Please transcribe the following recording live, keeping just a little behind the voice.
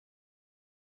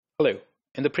Hello.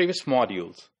 In the previous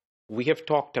modules, we have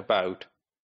talked about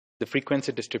the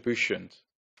frequency distributions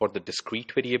for the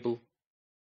discrete variable,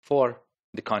 for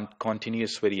the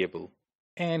continuous variable,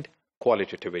 and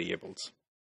qualitative variables.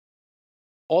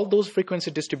 All those frequency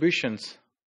distributions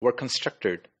were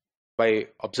constructed by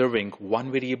observing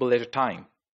one variable at a time.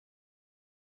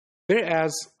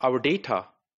 Whereas our data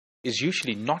is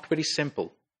usually not very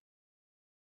simple.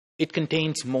 It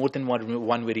contains more than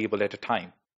one variable at a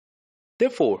time.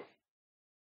 Therefore,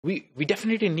 we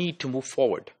definitely need to move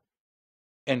forward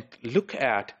and look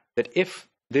at that if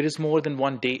there is more than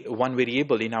one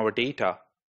variable in our data,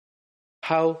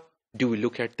 how do we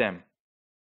look at them?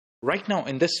 Right now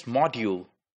in this module,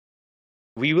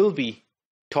 we will be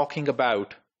talking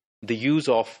about the use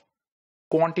of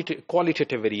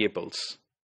qualitative variables,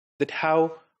 that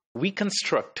how we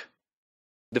construct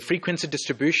the frequency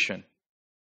distribution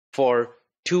for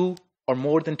two or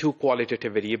more than two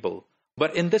qualitative variables.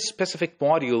 But in this specific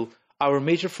module, our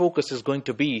major focus is going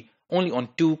to be only on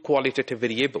two qualitative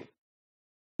variables.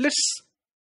 Let's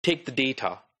take the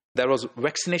data. That was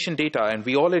vaccination data, and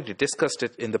we already discussed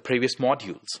it in the previous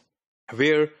modules,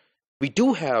 where we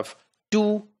do have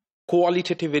two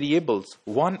qualitative variables.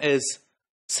 One is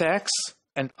sex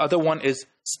and other one is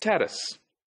status.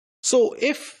 So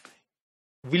if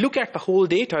we look at the whole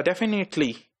data,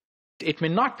 definitely it may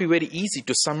not be very easy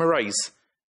to summarize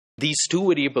these two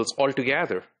variables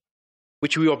altogether,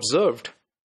 which we observed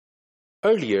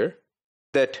earlier,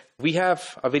 that we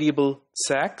have a variable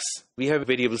sex, we have a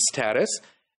variable status,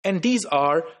 and these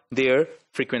are their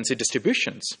frequency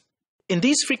distributions. In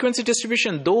these frequency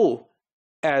distribution, though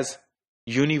as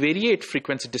univariate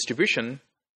frequency distribution,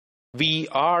 we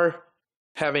are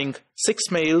having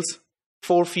 6 males,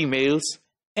 4 females,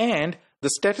 and the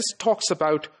status talks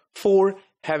about 4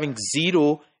 having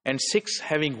 0 and 6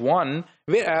 having 1,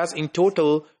 whereas in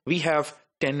total we have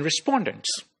 10 respondents.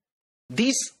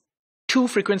 These two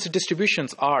frequency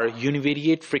distributions are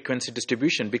univariate frequency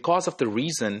distribution because of the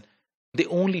reason they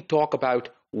only talk about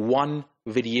one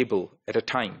variable at a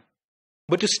time.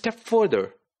 But to step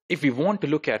further, if we want to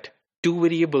look at two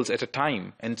variables at a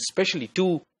time, and especially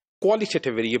two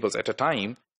qualitative variables at a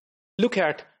time, look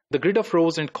at the grid of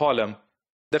rows and column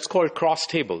that's called cross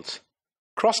tables.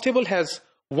 Cross table has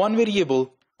one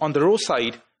variable on the row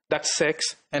side, that's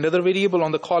sex, and other variable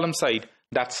on the column side,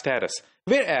 that's status.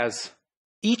 Whereas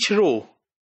each row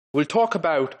will talk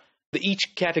about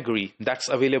each category that's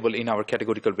available in our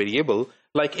categorical variable.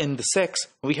 Like in the sex,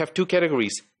 we have two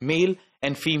categories, male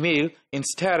and female. In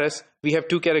status, we have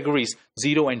two categories,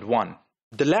 0 and 1.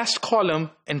 The last column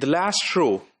and the last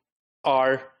row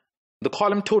are the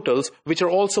column totals, which are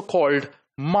also called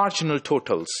marginal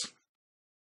totals.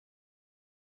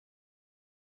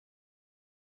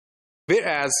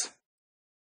 Whereas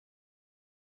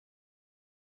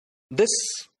this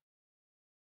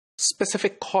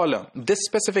specific column, this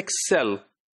specific cell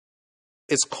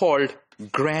is called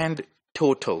grand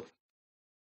total.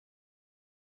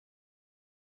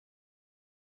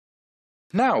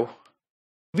 Now,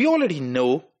 we already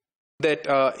know that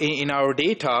in our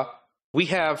data, we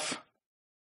have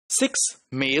 6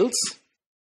 males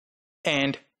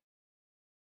and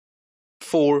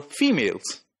 4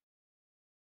 females.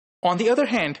 On the other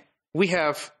hand, we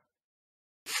have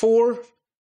 4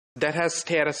 that has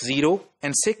status 0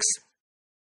 and 6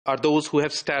 are those who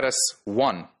have status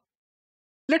 1.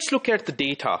 Let's look at the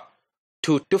data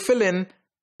to fill in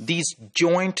these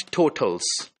joint totals.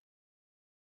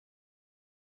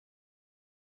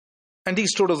 And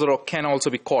these totals can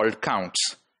also be called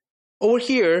counts. Over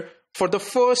here, for the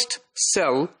first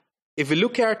cell, if we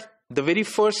look at the very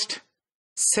first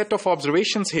set of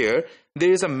observations here,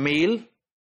 there is a male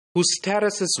whose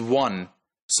status is 1.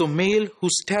 So male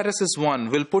whose status is 1,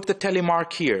 we'll put the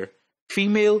telemark here.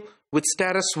 Female with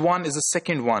status 1 is the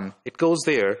second one. It goes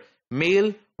there.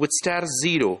 Male with status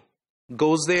 0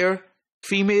 goes there.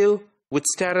 Female with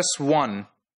status 1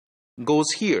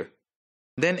 goes here.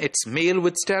 Then it's male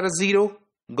with status 0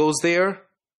 goes there.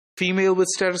 Female with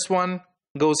status 1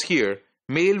 goes here.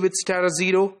 Male with status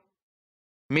 0,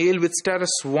 male with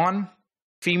status 1,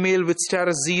 female with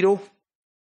status 0,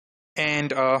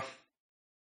 and a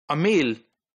male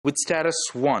with status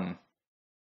 1.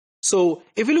 So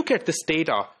if we look at this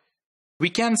data, we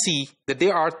can see that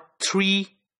there are 3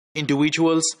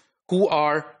 individuals who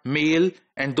are male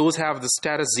and those have the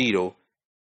status 0.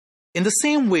 In the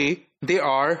same way, there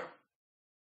are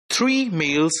 3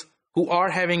 males who are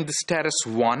having the status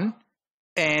 1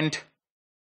 and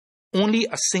only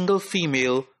a single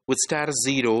female with status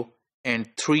 0 and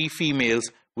 3 females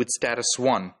with status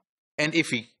 1. And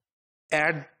if we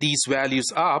add these values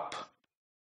up,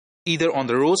 either on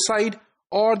the row side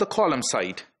or the column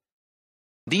side,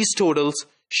 these totals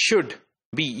should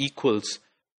be equals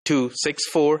to 6,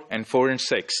 4, and 4 and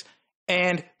 6.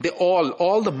 And they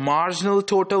all the marginal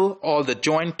total, all the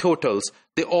joint totals,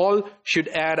 they all should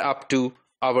add up to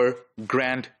our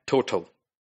grand total.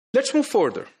 Let's move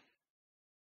further.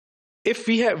 If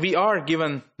we are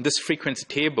given this frequency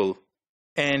table,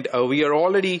 and we are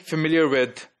already familiar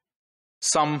with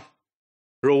some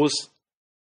rows,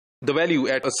 the value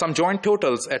at some joint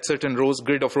totals at certain rows,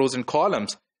 grid of rows and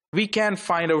columns, we can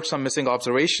find out some missing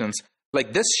observations.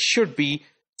 Like this should be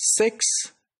 6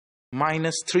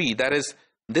 minus 3. That is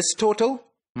this total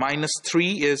minus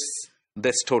 3 is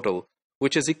this total,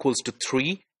 which is equals to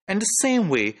 3. And the same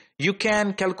way, you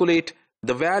can calculate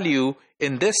the value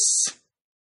in this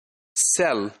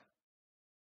cell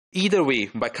either way,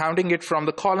 by counting it from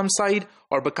the column side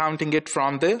or by counting it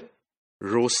from the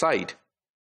row side.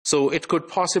 So it could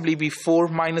possibly be 4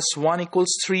 minus 1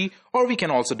 equals 3, or we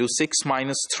can also do 6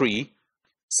 minus 3,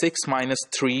 6 minus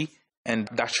 3, and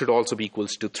that should also be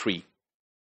equals to 3.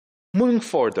 Moving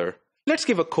further, let's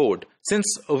give a code.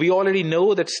 Since we already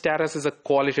know that status is a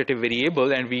qualitative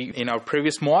variable, and in our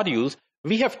previous modules,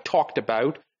 we have talked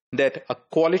about that a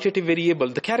qualitative variable,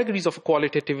 the categories of a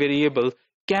qualitative variable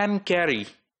can carry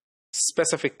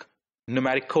specific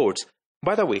numeric codes.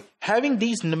 By the way, having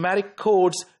these numeric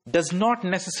codes does not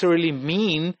necessarily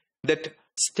mean that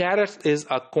status is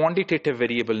a quantitative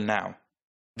variable now.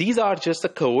 These are just the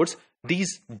codes.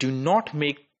 These do not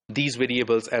make these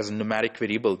variables as a numeric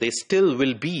variable. They still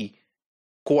will be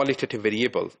qualitative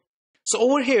variable. So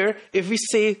over here, if we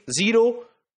say 0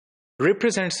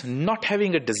 represents not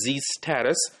having a disease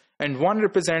status and 1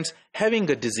 represents having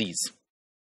a disease,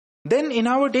 then in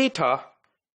our data,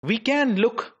 we can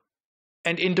look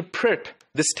and interpret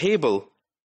this table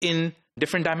in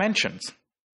different dimensions.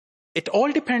 It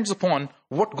all depends upon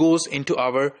what goes into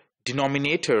our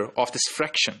denominator of this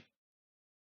fraction.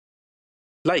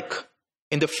 Like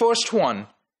in the first one,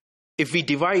 if we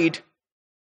divide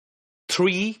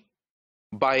 3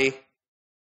 by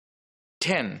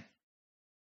 10,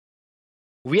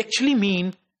 we actually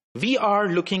mean we are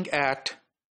looking at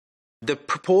the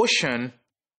proportion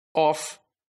of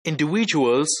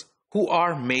individuals who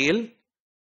are male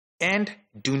and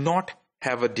do not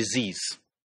have a disease.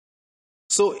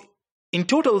 So in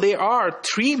total, there are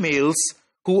 3 males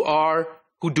who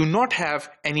do not have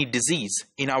any disease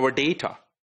in our data.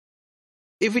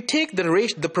 If we take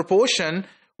the proportion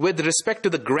with respect to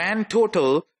the grand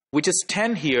total, which is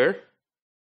 10 here,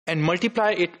 and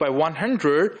multiply it by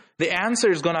 100, the answer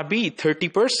is going to be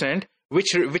 30%,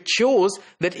 which shows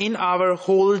that in our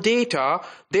whole data,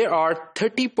 there are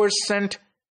 30%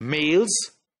 males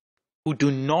who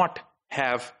do not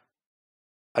have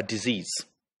a disease.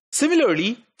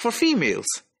 Similarly, for females,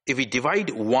 if we divide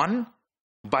 1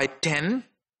 by 10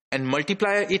 and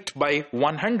multiply it by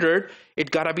 100, it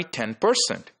gotta be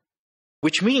 10%,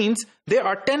 which means there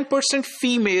are 10%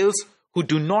 females who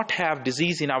do not have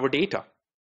disease in our data.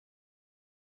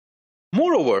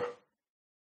 Moreover,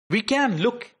 we can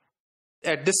look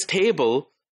at this table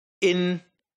in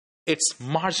its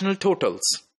marginal totals.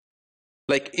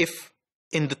 Like if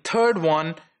in the third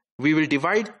one, we will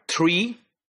divide 3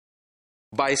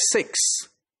 by 6.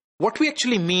 What we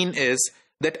actually mean is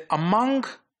that among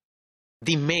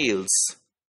the males,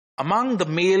 among the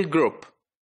male group,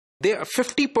 there are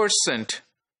 50%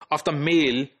 of the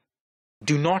male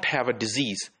do not have a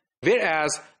disease,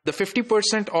 whereas the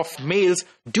 50% of males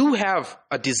do have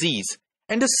a disease.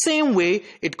 And the same way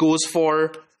it goes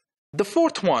for the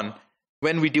fourth one.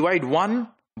 When we divide 1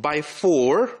 by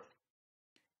 4,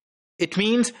 it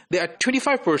means there are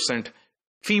 25%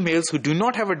 females who do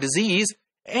not have a disease,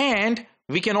 and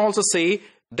we can also say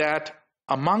that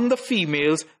among the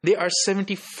females, there are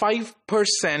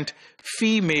 75%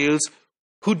 females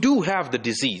who do have the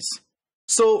disease.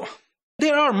 So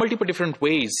there are multiple different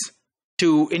ways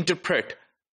to interpret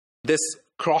this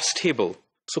cross table.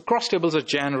 So cross tables are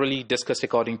generally discussed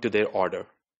according to their order.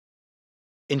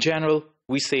 In general,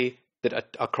 we say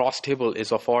that a cross table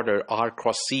is of order R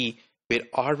cross C, where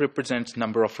R represents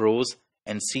number of rows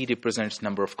and C represents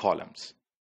number of columns.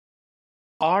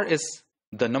 R is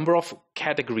the number of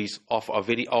categories of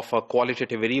a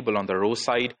qualitative variable on the row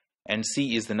side, and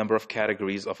C is the number of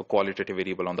categories of a qualitative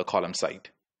variable on the column side.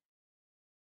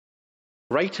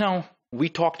 Right now, we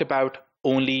talked about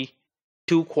only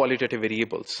 2 qualitative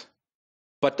variables,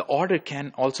 but the order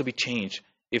can also be changed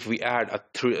if we add a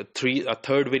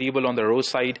third variable on the row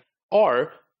side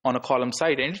or on a column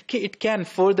side, and it can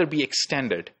further be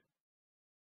extended.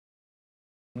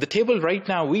 The table right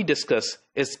now we discuss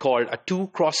is called a 2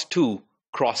 cross 2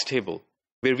 cross table.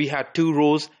 where we had 2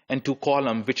 rows and 2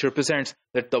 columns, which represents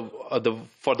that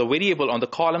for the variable on the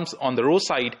columns on the row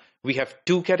side, we have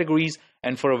 2 categories,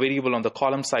 and for a variable on the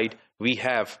column side, we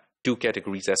have 2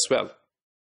 categories as well.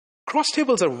 Cross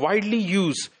tables are widely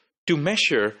used to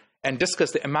measure and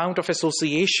discuss the amount of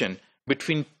association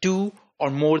between 2 or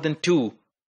more than 2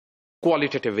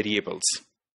 qualitative variables.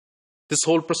 This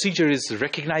whole procedure is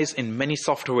recognized in many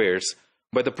softwares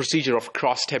by the procedure of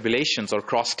cross tabulations or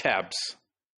cross tabs.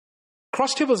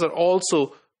 Cross tables are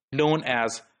also known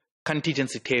as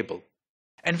contingency table.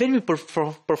 And when we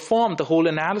perform the whole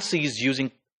analysis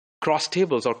using cross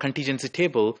tables or contingency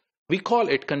table, we call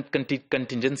it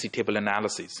contingency table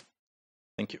analysis.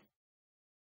 Thank you.